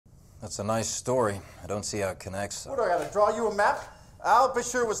That's a nice story. I don't see how it connects. What, do I gotta draw you a map? Al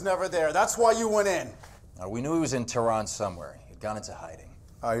Bashir was never there. That's why you went in. We knew he was in Tehran somewhere. He'd gone into hiding.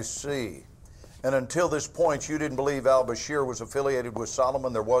 I see. And until this point, you didn't believe al-Bashir was affiliated with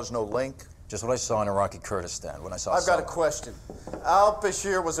Solomon? There was no link? Just what I saw in Iraqi Kurdistan when I saw I've got Solomon. a question. Al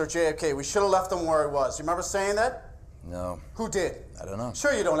Bashir was our JFK. We should have left him where he was. You remember saying that? No. Who did? I don't know.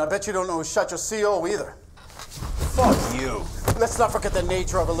 Sure you don't. I bet you don't know who shot your CO either. Fuck you. Let's not forget the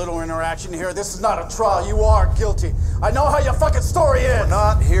nature of a little interaction here. This is not a trial. You are guilty. I know how your fucking story is. We're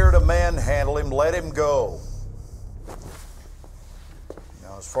not here to manhandle him. Let him go.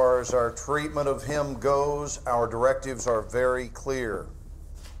 Now, as far as our treatment of him goes, our directives are very clear.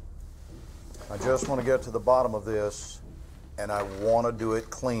 I just want to get to the bottom of this, and I want to do it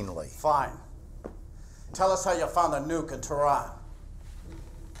cleanly. Fine. Tell us how you found the nuke in Tehran.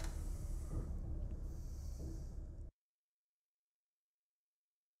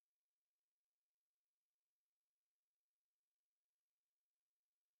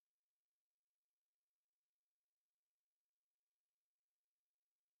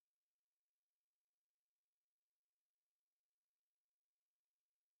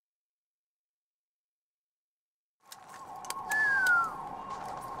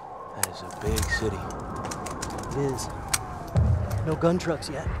 That is a big city. It is. No gun trucks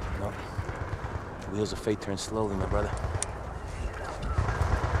yet. No. Wheels of fate turn slowly, my brother.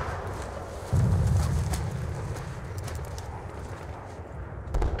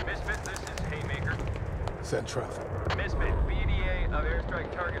 Misfit, this is Haymaker. Send traffic. Misfit, BDA of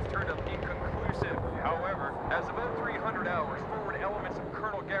airstrike targets turned up inconclusive. However, as of 0300 hours, forward elements of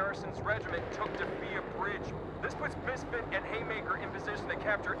Colonel Garrison's regiment took Defia Bridge. This puts Misfit and Haymaker in position to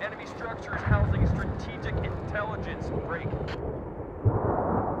capture enemy structures housing strategic intelligence. Break.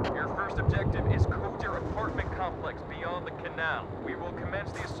 Your first objective is Kodir apartment complex beyond the canal. We will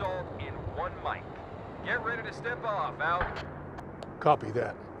commence the assault in 1 mic. Get ready to step off. Out. Copy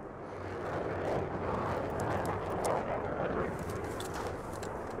that.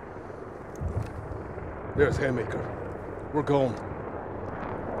 There's Haymaker. We're going.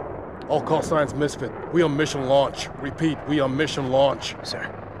 All call signs Misfit. We on mission launch. Repeat, we on mission launch. Sir.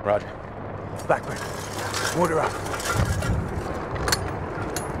 Roger. Blackburn, order up.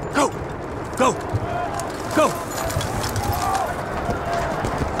 Go! Go! Go!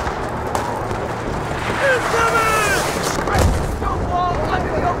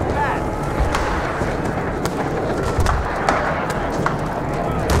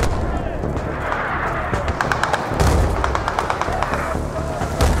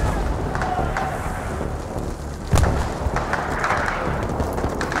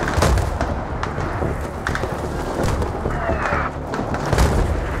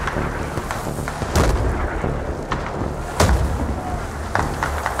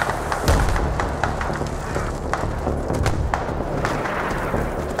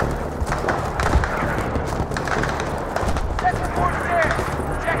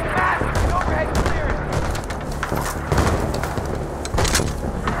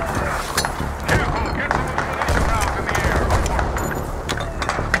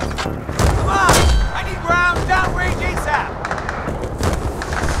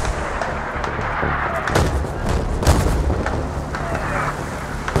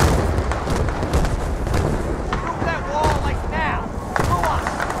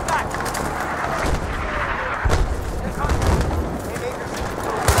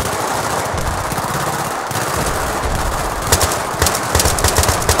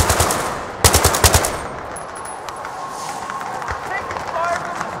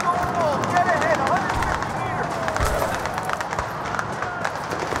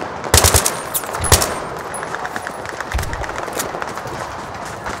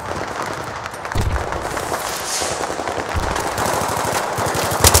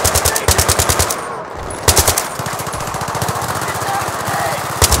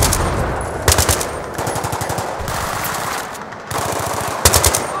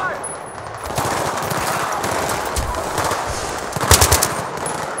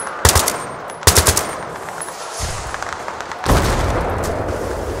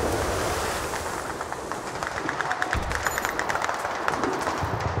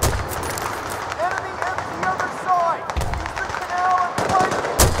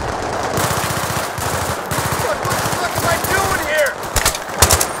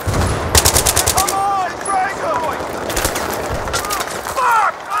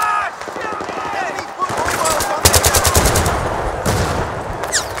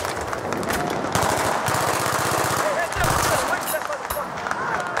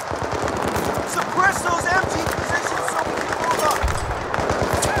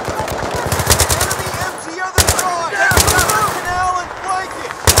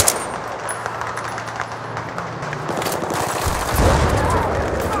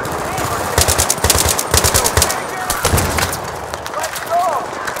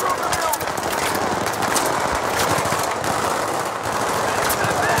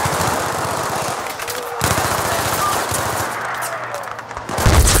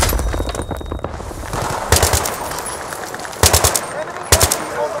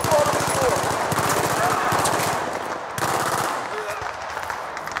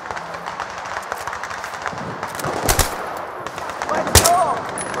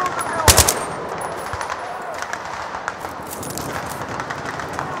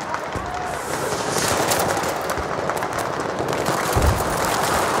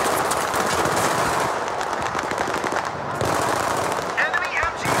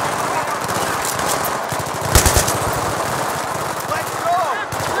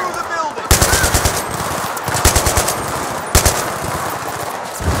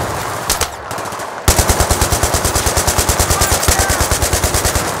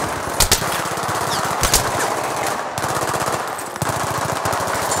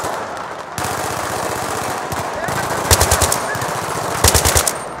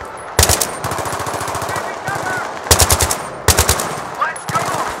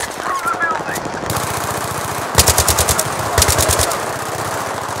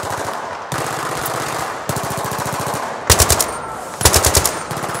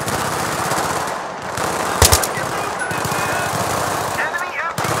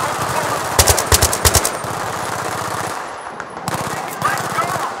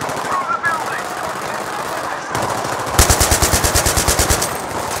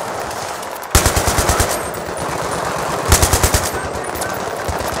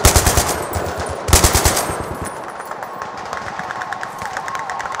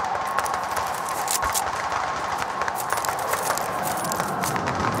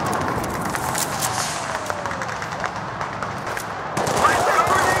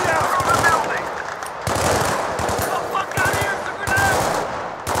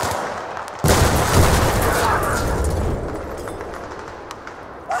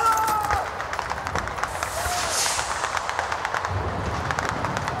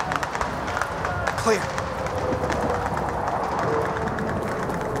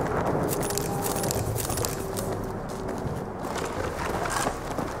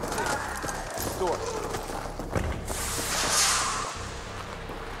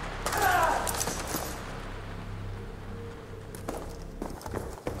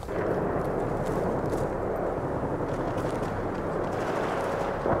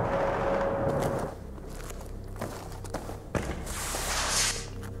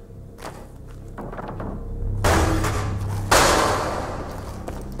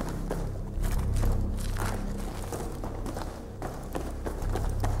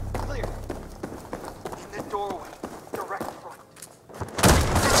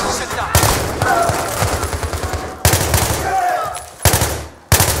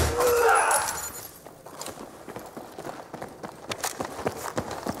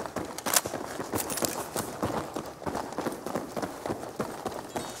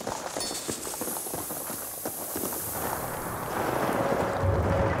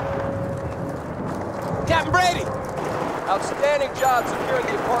 Captain Brady! Outstanding job securing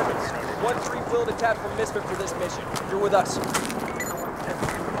the apartments. 1-3 will detach from Misfit for this mission. You're with us.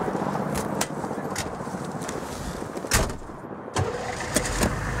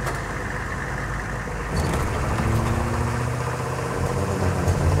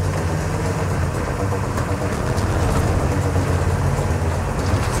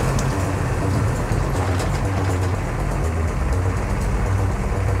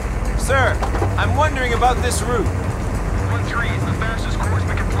 Sir, I'm wondering about this route. 1-3 is the fastest course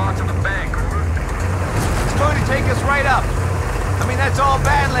we can plot to the bank, over. It's going to take us right up. I mean, that's all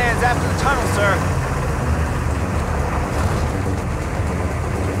Badlands after the tunnel, sir.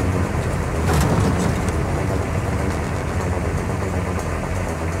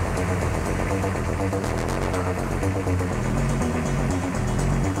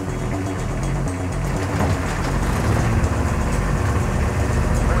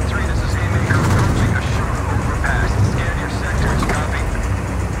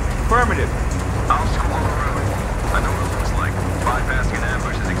 Affirmative. I'll score the road. I know what it looks like. Bypassing an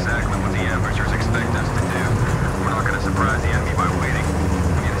ambush is exactly what the ambushes expect us to do. We're not going to surprise the enemy by waiting.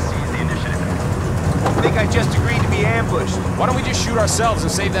 We need to seize the initiative. I think I just agreed to be ambushed. Why don't we just shoot ourselves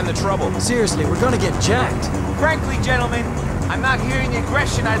and save them the trouble? Seriously, we're gonna get jacked. Frankly, gentlemen, I'm not hearing the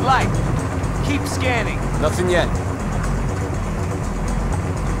aggression I'd like. Keep scanning. Nothing yet.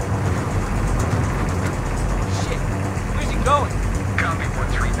 Shit. Where's he going? Copy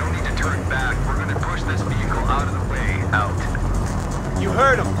 1-3. No need to turn back. We're going to push this vehicle out of the way. Out. You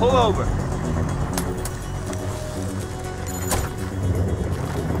heard him. Pull over.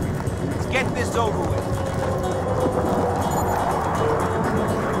 Let's get this over with.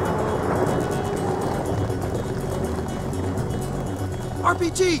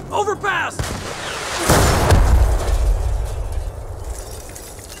 RPG, overpass!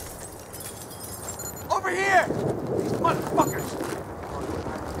 Over here! These motherfuckers!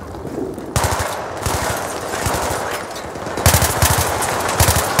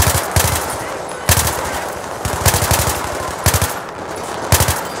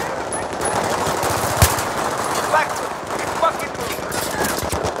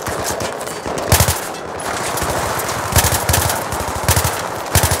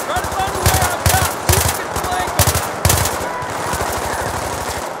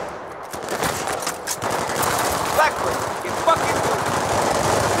 Blackwood, get fucking moving.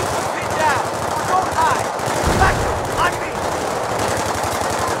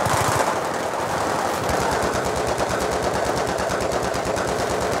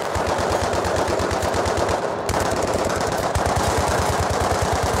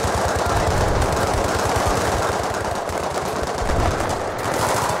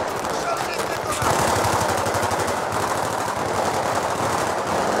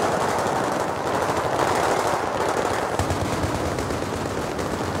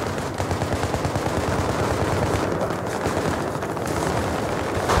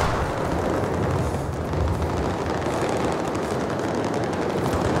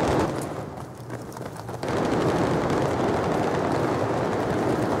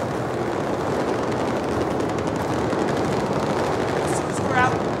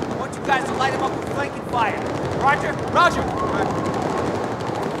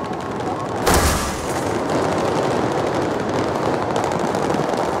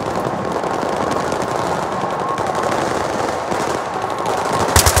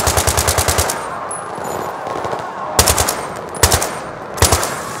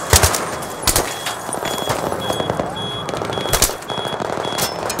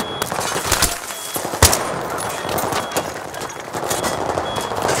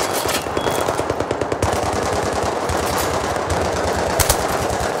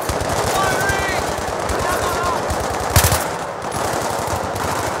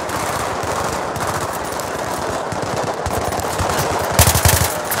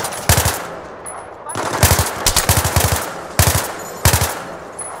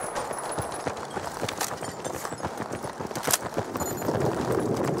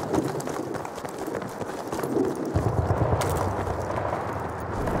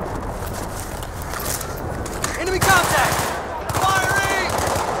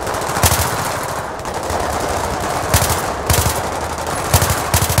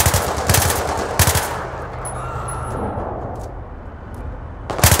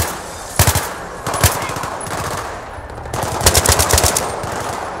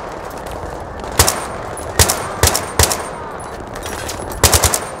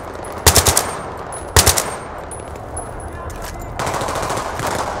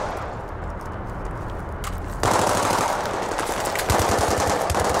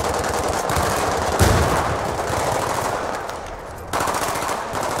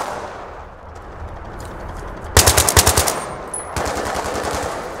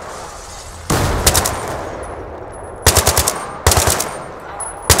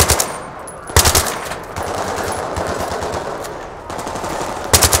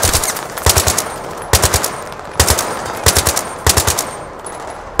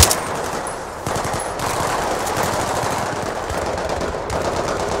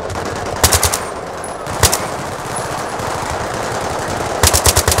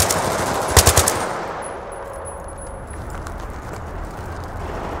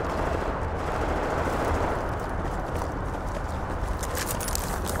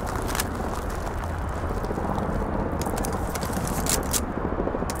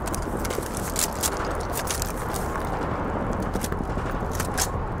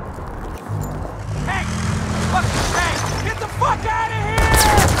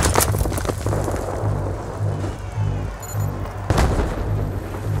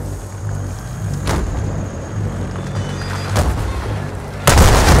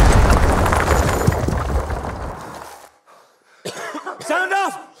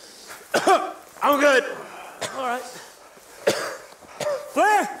 I'm good. All right.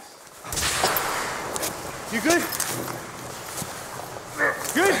 Flair? You good?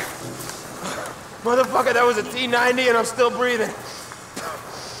 Good? Motherfucker, that was a T-90 and I'm still breathing.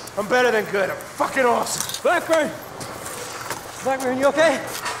 I'm better than good. I'm fucking awesome. Blackburn! Blackburn, you okay?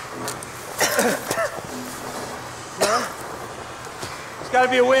 Yeah? There's gotta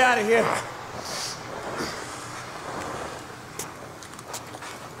be a way out of here.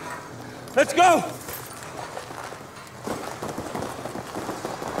 Let's go!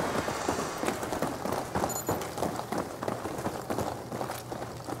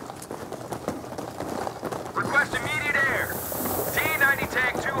 Request immediate air. T-90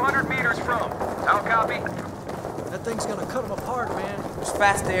 tank 200 meters from. How copy? That thing's gonna cut them apart, man. There's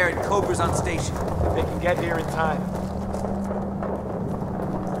fast air and Cobra's on station. They can get here in time.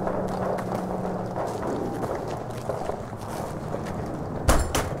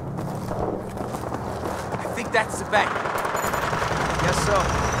 I think that's the bank. Guess so.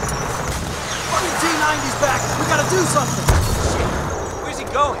 Fucking T-90's back! We gotta do something! Shit. Where's he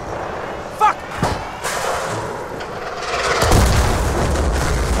going? Fuck!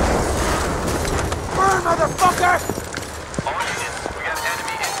 Burn, motherfucker! All units, we got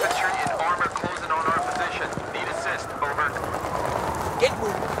enemy infantry in armor closing on our position. Need assist, over. Get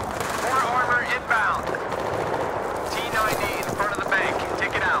moving. More armor inbound. T-90 in front of the bank.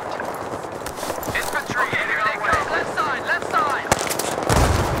 Take it out. Infantry heading our way. Left side, left side.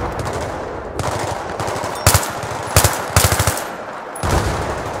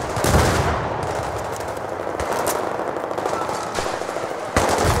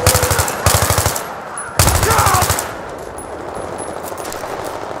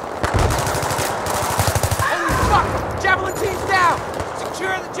 Javelin team's down!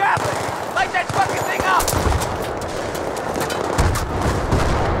 Secure the javelin! Light that fucking thing up!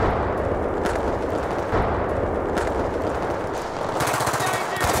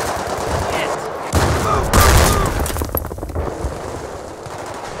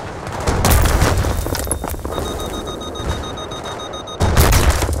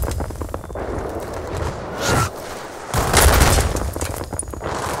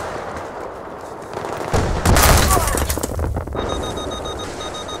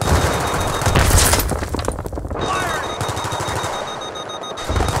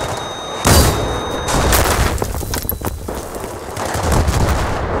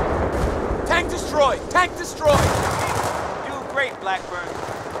 Tank destroyed! Doing great, Blackburn.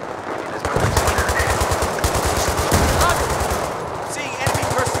 Roger. Seeing enemy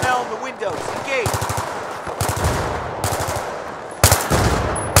personnel in the windows. Engage.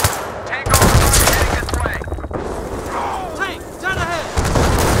 Tank on heading this way. Tank, turn ahead!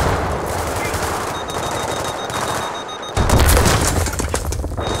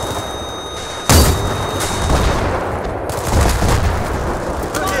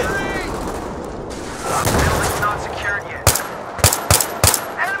 Building's not secured yet.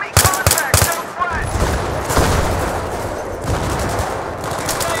 Enemy contact southwest.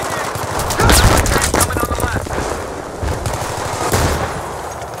 Tank coming on the left.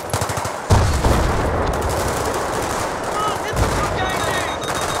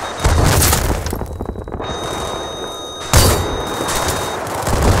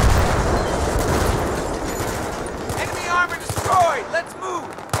 Enemy armor destroyed! Let's move!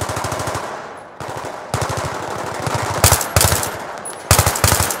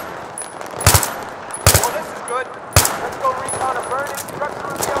 Well, this is good. Let's go recon a burning structure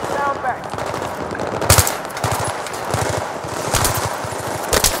on the uptown bank.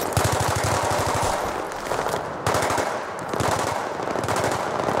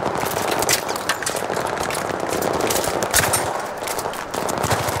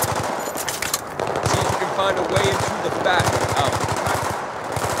 See if you can find a way into the back. Out.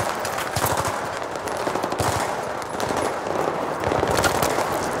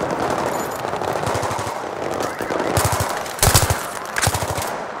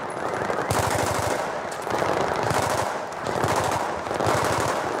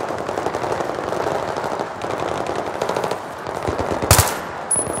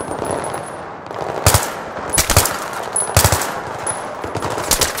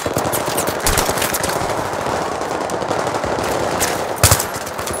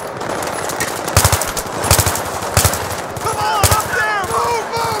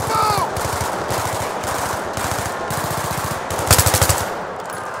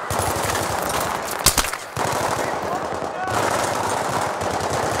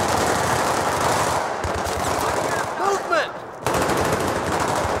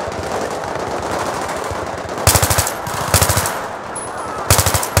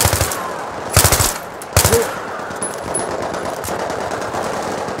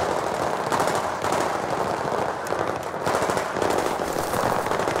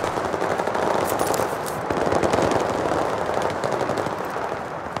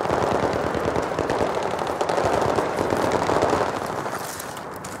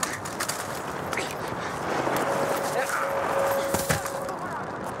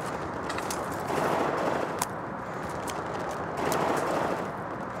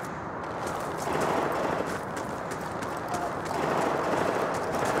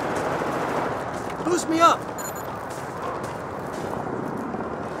 Boost me up!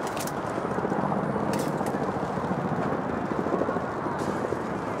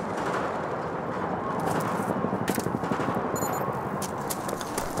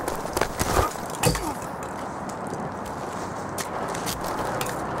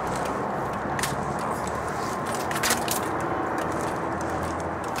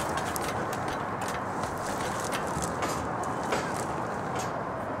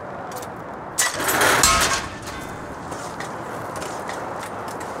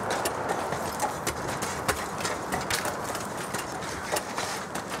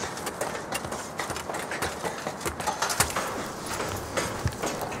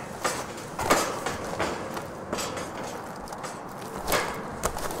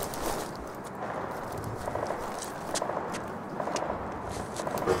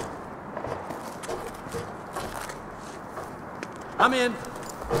 I'm in.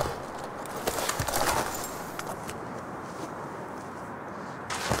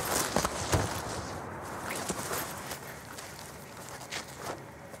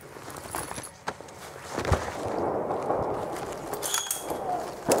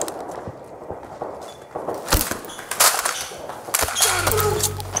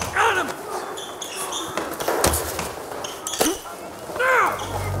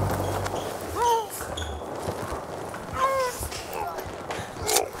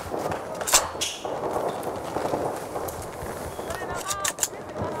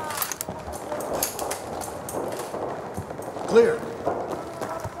 Clear.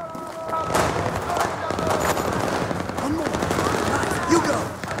 One more. Nice. You go.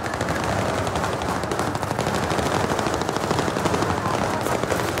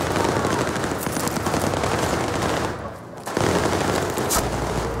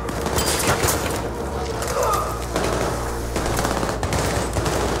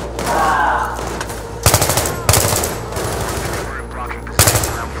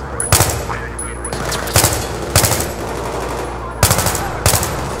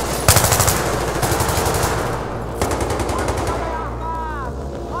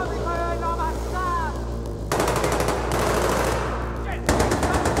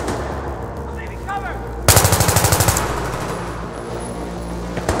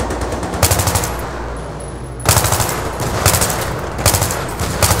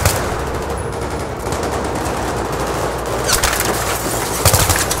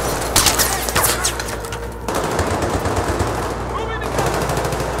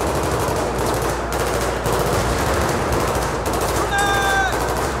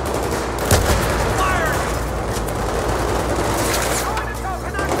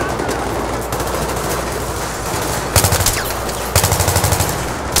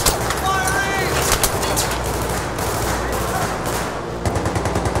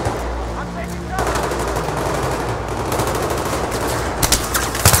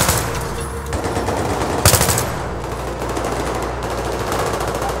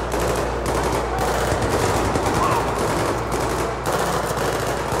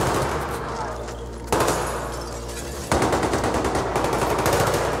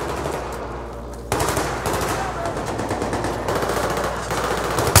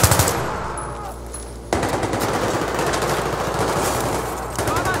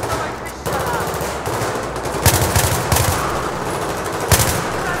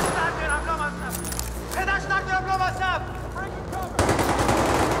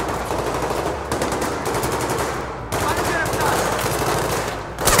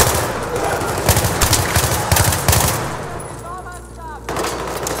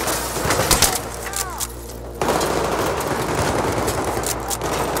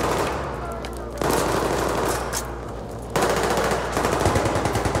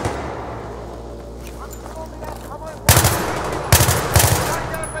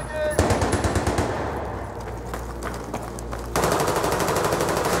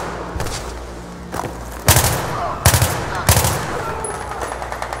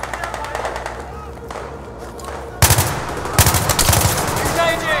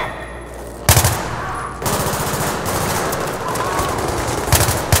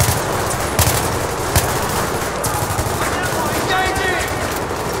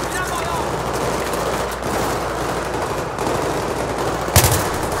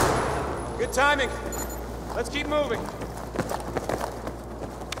 Timing. Let's keep moving.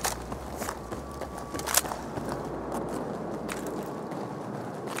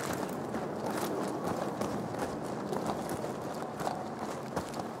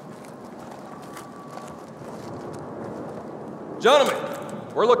 Gentlemen,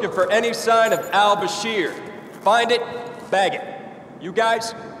 we're looking for any sign of al-Bashir. Find it, bag it. You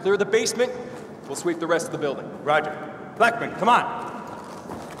guys, clear the basement, We'll sweep the rest of the building. Roger. Blackburn, come on!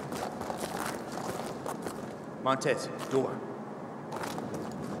 Montez, door.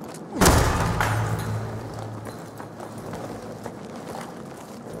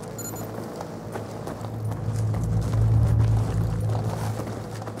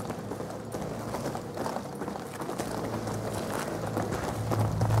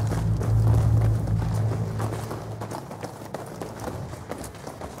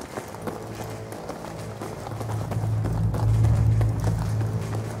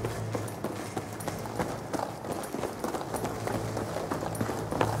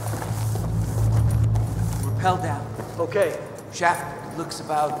 Rappel down. Okay. Shaft looks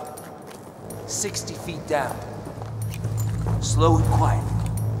about 60 feet down. Slow and quiet.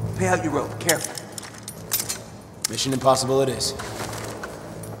 Pay out your rope, careful. Mission impossible it is.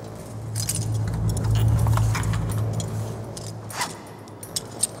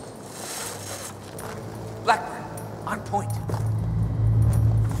 Blackburn, on point.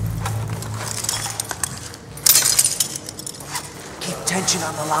 Keep tension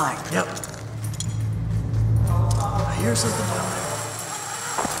on the line. Yep. I hear something down there.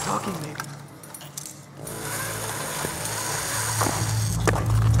 Talking, maybe.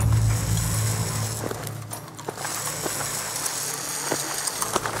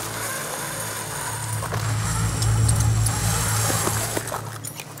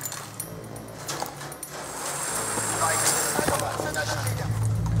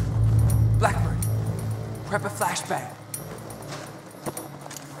 Blackburn, prep a flashbang.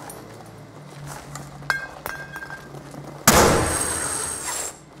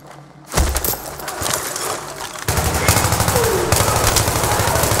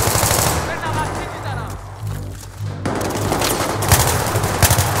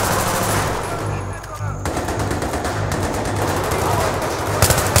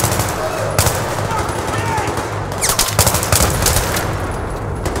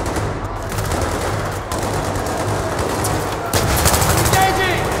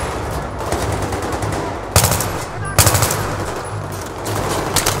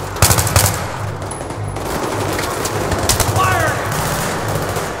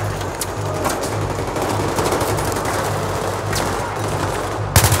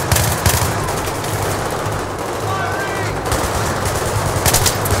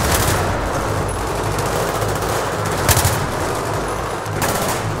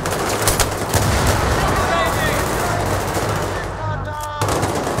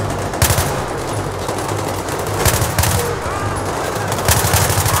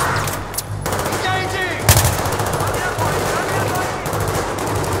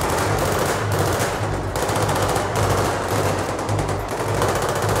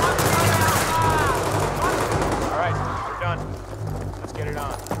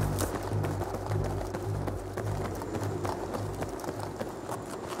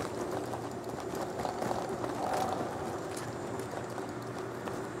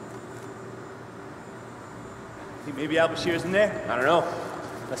 Think maybe Al-Bashir's in there? I don't know.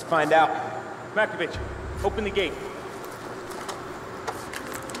 Let's find out. Markovich, open the gate.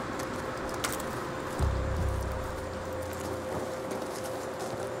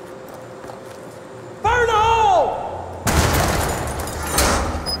 Burn a hole!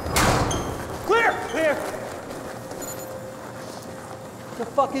 Clear! Clear! What the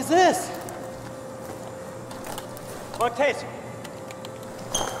fuck is this? Montez!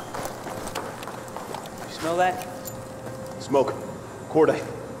 You smell that? Smoke. Cordite.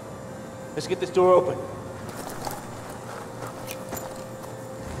 Let's get this door open.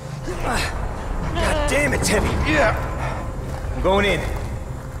 God damn, it's heavy. Yeah. I'm going in.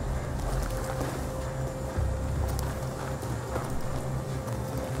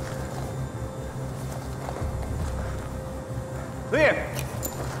 Clear.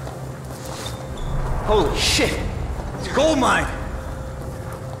 Holy shit. It's a gold mine.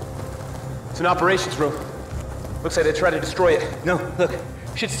 It's an operations room. Looks like they tried to destroy it. No, look.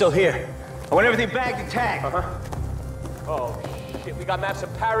 Shit's still here. I want everything bagged and tagged. Oh, shit. We got maps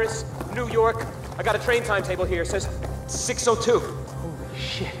of Paris, New York. I got a train timetable here. It says 6:02. Holy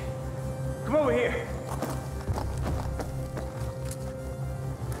shit. Come over here.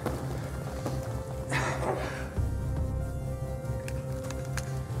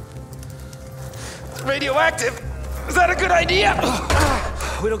 It's radioactive. Is that a good idea?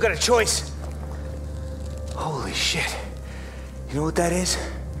 We don't got a choice. Holy shit. You know what that is?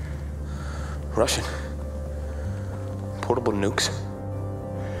 Russian. Portable nukes.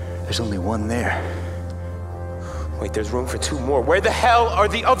 There's only one there. Wait, there's room for two more. Where the hell are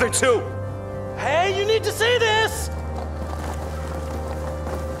the other two? Hey, you need to see this!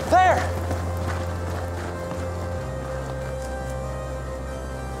 There!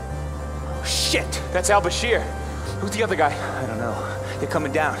 Shit! That's Al-Bashir. Who's the other guy? I don't know. They're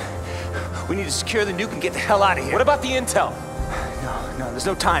coming down. We need to secure the nuke and get the hell out of here. What about the intel? No, there's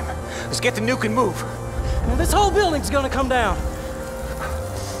no time. Let's get the nuke and move. Now, this whole building's gonna come down.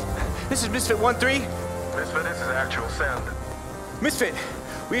 This is Misfit 1-3. Misfit, this is actual send. Misfit,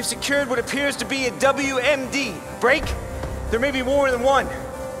 we have secured what appears to be a WMD. Break? There may be more than one.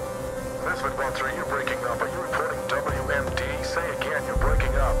 Misfit 1-3, you're breaking up. Are you reporting WMD? Say again, you're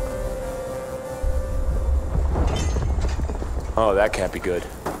breaking up. Oh, that can't be good.